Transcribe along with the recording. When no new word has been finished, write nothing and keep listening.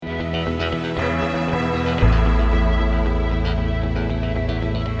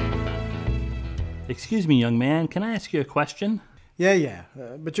Excuse me, young man, can I ask you a question? Yeah,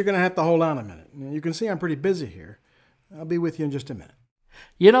 but you're going to have to hold on a minute. You can see I'm pretty busy here. I'll be with you in just a minute.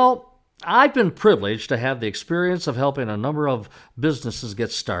 You know, I've been privileged to have the experience of helping a number of businesses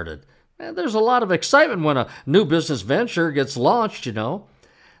get started. And there's a lot of excitement when a new business venture gets launched, you know.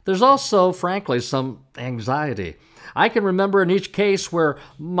 There's also, frankly, some anxiety. I can remember in each case where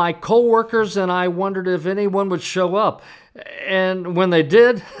my coworkers and I wondered if anyone would show up. And when they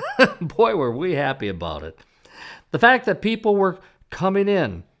did, boy, were we happy about it. The fact that people were coming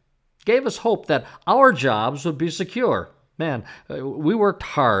in gave us hope that our jobs would be secure. Man, we worked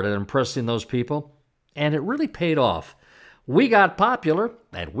hard at impressing those people, and it really paid off. We got popular,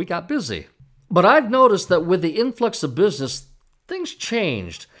 and we got busy. But I've noticed that with the influx of business, things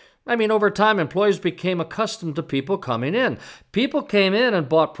changed. I mean, over time, employees became accustomed to people coming in. People came in and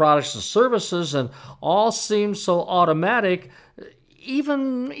bought products and services, and all seemed so automatic,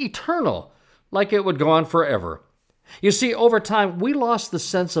 even eternal, like it would go on forever. You see, over time, we lost the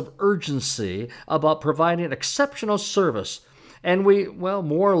sense of urgency about providing exceptional service, and we,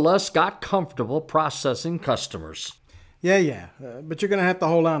 more or less got comfortable processing customers. Yeah, but you're going to have to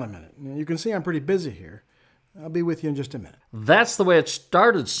hold on a minute. You can see I'm pretty busy here. I'll be with you in just a minute. That's the way it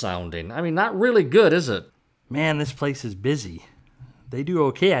started sounding. I mean, not really good, is it? Man, this place is busy. They do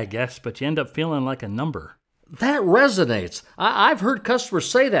okay, I guess, but you end up feeling like a number. That resonates. I've heard customers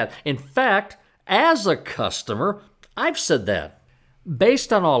say that. In fact, as a customer, I've said that.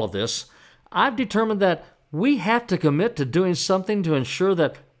 Based on all of this, I've determined that we have to commit to doing something to ensure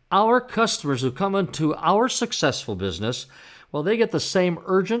that our customers who come into our successful business, they get the same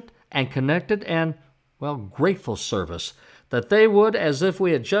urgent and connected and, grateful service that they would as if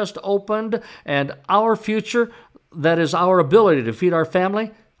we had just opened, and our future, that is our ability to feed our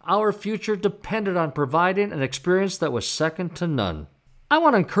family, our future depended on providing an experience that was second to none. I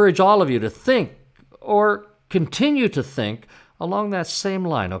want to encourage all of you to think, or continue to think, along that same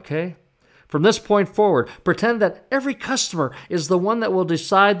line, okay? From this point forward, pretend that every customer is the one that will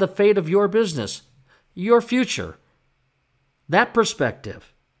decide the fate of your business, your future. That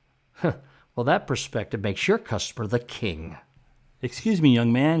perspective, that perspective makes your customer the king. Excuse me,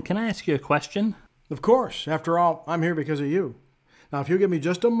 young man, can I ask you a question? Of course. After all, I'm here because of you. Now, if you'll give me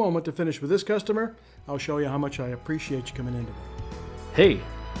just a moment to finish with this customer, I'll show you how much I appreciate you coming in today. Hey,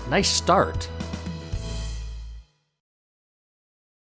 nice start.